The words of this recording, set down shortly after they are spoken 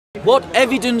What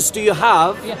evidence do you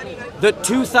have that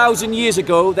 2,000 years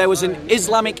ago there was an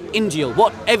Islamic Injil?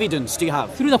 What evidence do you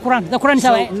have? Through the Quran. The Quran is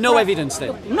So no evidence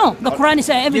then? No, the Quran is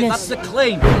evidence. That's the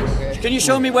claim. Can you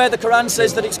show me where the Quran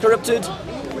says that it's corrupted?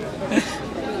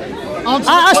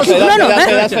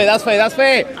 That's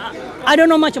fair. I don't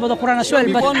know much about the Quran as well,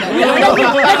 but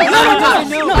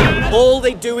all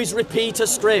they do is repeat a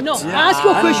script. No, ask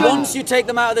your question. Once you take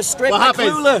them out of the script, they're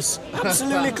clueless.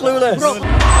 Absolutely clueless.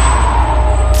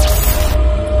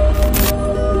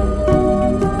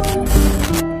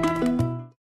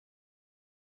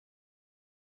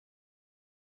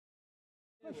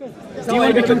 Do you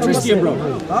want to become Christian, bro?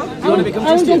 Huh? Do you want to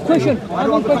become Christian? I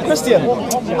want to Christian.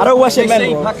 I don't worship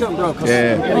men, bro. Pack up, bro.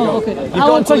 Oh, okay. You've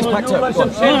got to packed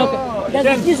up.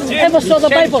 Does Jesus ever saw the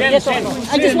Bible? Yes or no?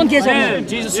 I just want yes or no.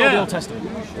 Jesus saw the Old Testament.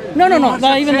 No.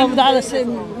 Even the other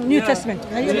New Testament.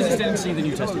 Jesus didn't see the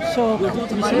New Testament. So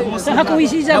how can we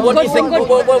see that? What do you think?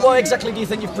 What exactly do you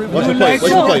think you've proven? What's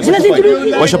your point? It's nothing to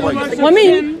do. What's your point? I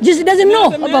mean, Jesus doesn't know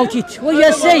about it. What you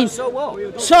are saying. So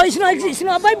what? So it's not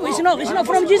a Bible. It's not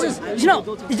from Jesus. It's not.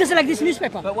 It's just like this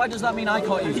newspaper. But why does that mean I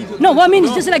can't use it? No, what I mean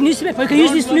is just like newspaper. You can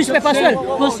use this newspaper as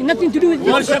well. Because nothing to do with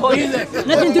Jesus.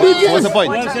 Nothing to do with Jesus. What's the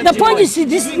point? The point is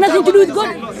this is nothing to do with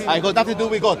God. I got nothing to do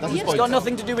with God. That's his It's point. got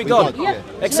nothing to do with God. Yeah.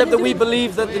 Except that we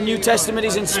believe that the New Testament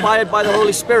is inspired by the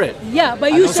Holy Spirit. Yeah,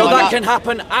 but you So say that can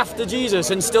happen after Jesus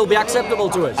and still be acceptable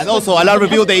to us. And also, Allah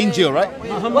revealed the Injil, right?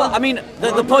 Well, I mean,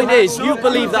 the point is, you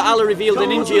believe that Allah revealed an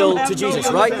Injil to Jesus,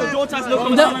 right?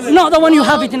 not the one you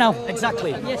have it now.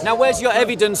 Exactly. Now, where's your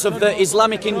evidence of the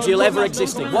Islamic Injil ever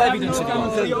existing? What evidence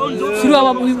have you got?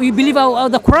 Through we believe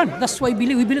the Quran. That's why we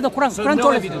believe the Quran. So Quran no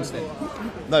told us. evidence then?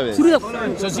 No, it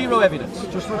Through So zero evidence?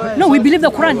 no, we believe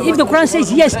the Quran. If the Quran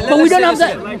says yes, but we don't have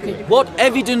that. Okay. What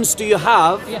evidence do you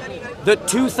have that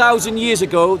 2,000 years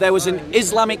ago there was an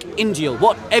Islamic Injil?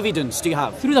 What evidence do you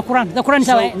have? Through the Quran. The Quran is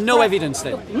So no evidence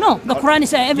then? No, the Quran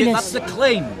is evidence. That's the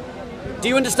claim. Do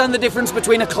you understand the difference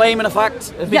between a claim and a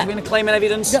fact? Between a claim and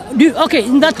evidence? Okay,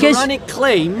 in that case, Quranic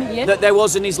claim that there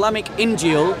was an Islamic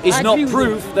Injil is I not agree with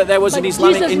proof you. that there was an but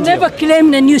Islamic Jesus Injil. never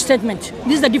claimed a New Testament.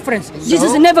 This is the difference.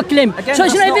 Jesus never claimed. Again, so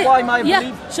that's it's not why I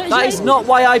believe. So That is not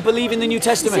why I believe in the New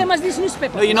Testament. same as this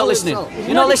newspaper. No, you're not listening.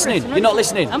 You're not listening. You're not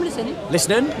listening. I'm listening.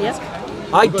 Listening? Yes.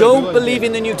 I don't believe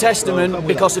in the New Testament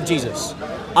because of Jesus.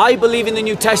 I believe in the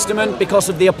New Testament because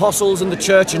of the apostles and the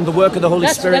church and the work of the Holy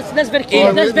Spirit. That's very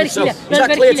clear. That's very So, clear. is That's that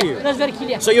very clear clear. to you? That's very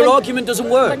clear. So your argument doesn't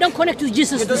work. But don't connect to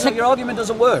Jesus. Your argument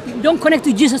doesn't work. Don't connect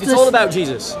to Jesus. It's all about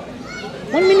Jesus.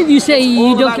 1 minute you say you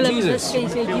all don't about connect. Jesus. Say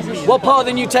Jesus. What part of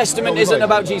the New Testament isn't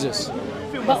about Jesus?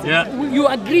 But you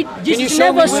agreed you Jesus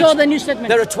show never me saw which- the New Testament.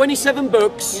 There are 27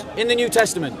 books in the New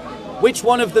Testament. Which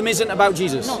one of them isn't about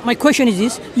Jesus? My question is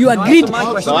this: you agreed. Answer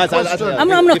my question. I'm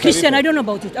not Christian. I don't know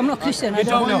about it. I'm not Christian. I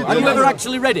don't know. Have you ever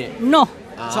actually read it? No.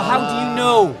 So how do you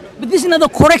know? But this is not the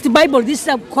correct Bible. This is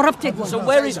a corrupted one. So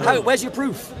where's your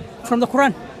proof? From the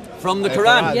Quran. From the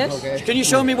Quran? Yes. Can you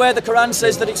show me where the Quran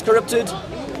says that it's corrupted?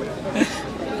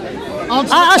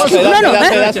 Ask you. No.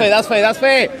 That's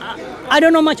fair. I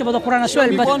don't know much about the Quran as well,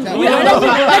 but Hold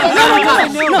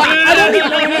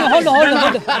on.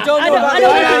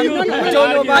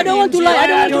 I don't want to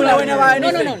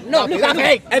lie. No.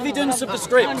 Evidence of the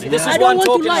script. This is I what don't I'm want to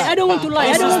talking lie. about. I don't want to lie. I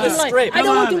This don't is want the to lie. script. I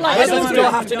don't want to lie. Muslims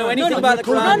don't have to know anything about the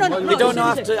Quran. They don't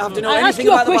have to know I ask anything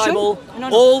you a about the question. Bible. No.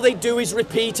 All they do is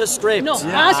repeat a script. No,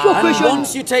 ask your And question.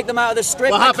 once you take them out of the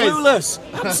script, What they're happens? clueless.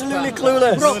 Absolutely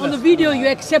clueless. Bro, on the video you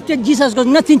accepted Jesus got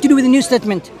nothing to do with the New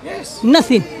Testament. Yes.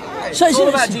 Nothing. So It's all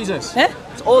about Jesus. Eh?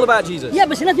 It's all about Jesus. Yeah,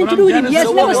 but it's nothing to do with him. He has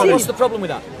So never seen what's it. the problem with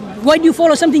that? Why do you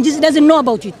follow something Jesus doesn't know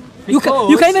about it? You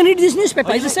Because- can even read this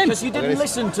newspaper. It's the same. Because you didn't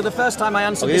listen to the first time I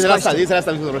answered Okay, this this is question. the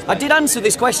last time. I did answer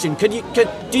this question. Did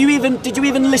you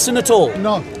even listen at all?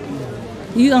 No.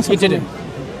 You answer. You didn't.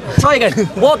 Try again.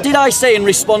 What did I say in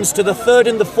response to the third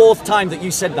and the fourth time that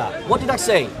you said that? What did I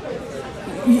say?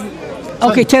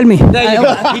 Okay, tell me. There you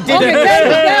go. He didn't.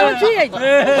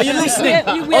 Are you listening?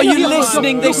 Are you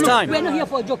listening this time? We're not here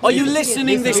for a joke. Are you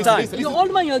listening this time? You're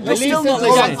old man, you're You're still not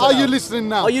listening. Are you listening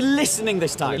now? Are you listening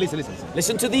this time? Listen.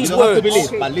 Listen to these You don't have to words.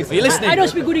 believe, but listen. Are you listening? I don't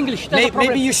speak good English. That's the problem.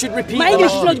 Maybe you should repeat. My the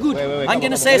English last is not one. good. I'm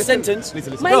going to say a sentence. My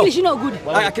Bro, English is not good.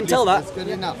 I can tell that. You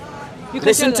can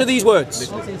Listen tell to that. these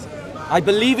words. I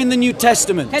believe in the New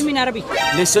Testament. Tell me in Arabic.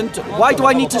 Listen. Why do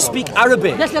I need to speak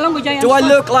Arabic? That's the language I Do I understand.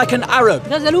 look like an Arab?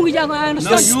 That's the language I You're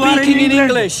understand. speaking in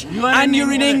English, and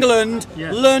you're in England.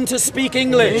 Learn to speak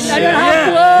English. I don't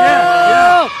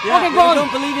have to. Okay, go on. You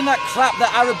don't believe in that crap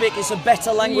that Arabic is a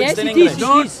better language Yes, than it English. is,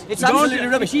 it is. It's absolutely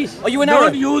rubbish. It is. Are you an Don't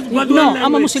Arab? use No, Muslim I'm a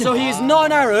language. Muslim. So he is not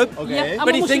an Arab, Yeah, I'm but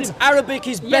a he Muslim. thinks Arabic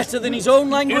is better than his own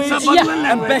language It's a Muslim Yeah. and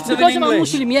language. better Because than I'm a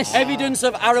English. Muslim, yes. Evidence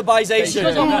of Arabization.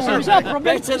 Because I'm a Muslim. It's not a problem.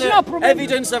 Better It's than not a problem.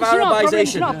 evidence of It's not a problem. It's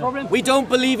Arabization. not a problem. We don't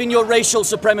believe in your racial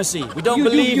supremacy. We don't You do,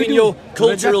 believe you in do. your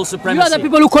cultural supremacy. You are the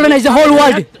people who colonize the whole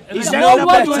world. He's The no whole world.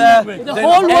 better The than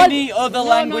whole world. any other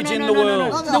language in the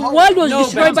world. The world was No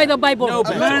destroyed by better. the Bible. No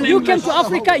better. You came to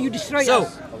Africa, you destroyed So,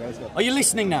 us. are you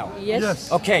listening now?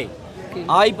 Yes. Okay.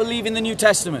 I believe in the New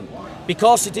Testament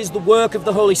because it is the work of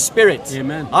the Holy Spirit.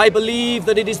 Amen. I believe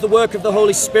that it is the work of the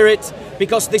Holy Spirit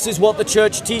because this is what the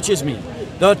church teaches me.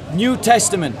 The New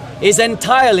Testament is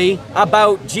entirely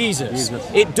about Jesus.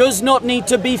 It does not need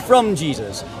to be from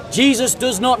Jesus. Jesus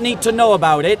does not need to know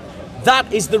about it. That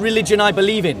is the religion I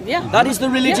believe in. Yeah. That is the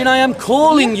religion Yeah. I am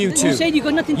calling you You to. said you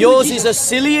got nothing to do Yours with is a Jesus.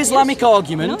 silly Islamic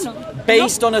argument No.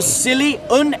 based on a silly,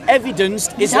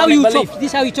 unevidenced This is how Islamic you belief. talk. This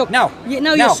is how you talk. Now,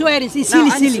 Now you're swearing. It's silly,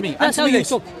 now answer silly. me, That's answer how me you this.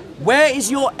 talk. Where is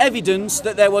your evidence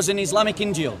that there was an Islamic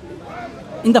Injil?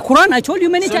 In the Quran, I told you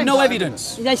many So times. no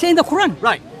evidence. I say in the Quran.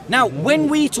 Right. Now, when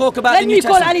we talk about Let the me New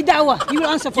call Testament, Ali Dawah. He will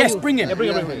answer for yes, you. bring him.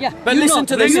 Yeah. But You listen know.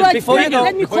 to this You are- before you go.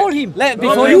 Let me call him.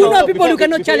 Before you you know go. people you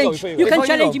cannot challenge. You Before can you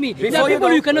challenge go. me. There Before are you people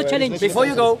go. you cannot challenge. Before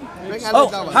you go. Oh,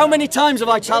 how many times have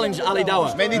I challenged Ali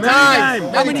Dawah? Many times.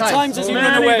 times. How many times has he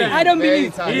run away? I don't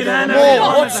believe. He ran More. away.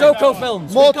 Watch Soko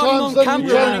films. More We've got him times on than camera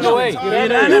you running away. He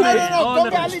ran away. All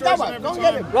the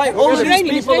time. Right, all of It's these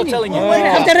raining. It's people are raining. telling you.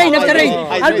 After rain, after rain.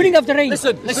 I'll bring after rain.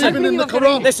 Listen, I'll listen, bring you after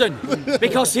rain. listen.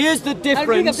 Because here's the I'll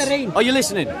bring up difference. the rain. Are you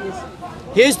listening?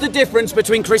 Here's the difference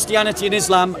between Christianity and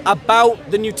Islam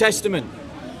about the New Testament.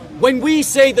 When we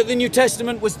say that the New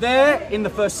Testament was there in the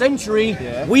first century,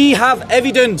 we have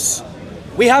evidence.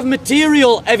 We have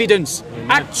material evidence,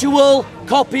 actual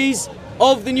copies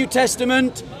of the New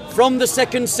Testament from the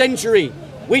 2nd century,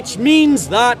 which means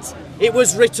that it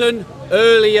was written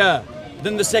earlier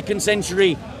than the 2nd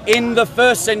century, in the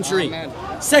 1st century.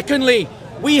 Secondly,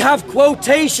 we have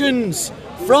quotations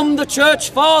from the Church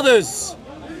Fathers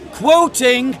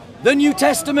quoting the New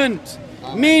Testament,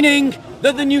 meaning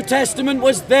that the New Testament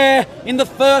was there in the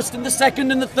 1st and the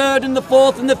 2nd and the 3rd and the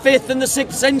 4th and the 5th and the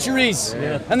 6th centuries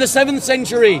and the 7th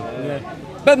century.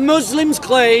 But Muslims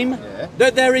claim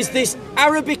that there is this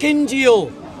Arabic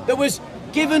Injil that was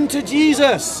given to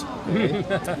Jesus.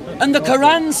 And the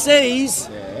Quran says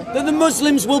that the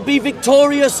Muslims will be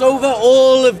victorious over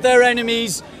all of their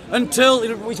enemies until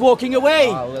he's walking away.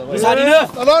 He's had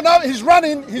enough. No, he's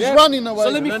running. He's running away. So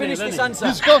let me finish this answer.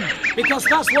 He's gone. Because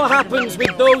that's what happens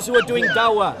with those who are doing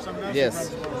dawah.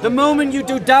 Yes. The moment you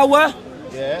do dawah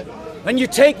Yeah. and you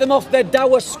take them off their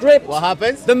dawah script, What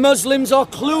happens? the Muslims are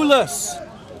clueless.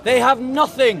 They have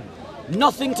nothing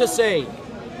to say.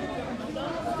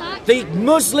 The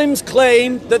Muslims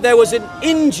claim that there was an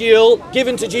Injil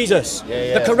given to Jesus.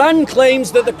 Yeah. The Quran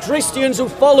claims that the Christians who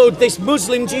followed this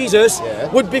Muslim Jesus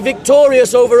would be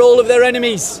victorious over all of their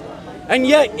enemies. And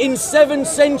yet in 7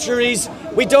 centuries,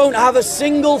 we don't have a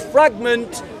single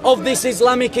fragment of this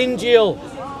Islamic Injil.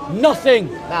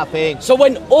 Nothing. Nothing. So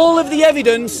when all of the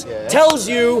evidence tells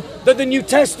you that the New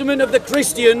Testament of the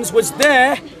Christians was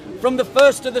there from the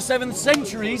 1st to the 7th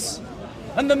centuries,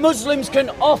 and the Muslims can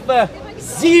offer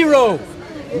zero,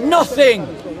 nothing,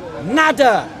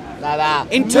 nada,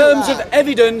 in terms of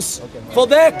evidence for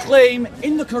their claim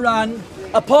in the Quran,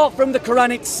 apart from the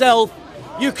Quran itself,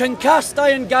 you can cast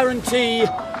iron guarantee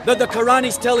that the Quran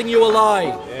is telling you a lie.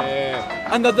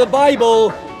 And that the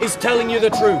Bible is telling you the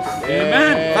truth.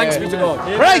 Amen. Thanks be to God.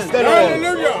 Praise the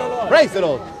Lord. Praise the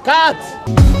Lord. Cut.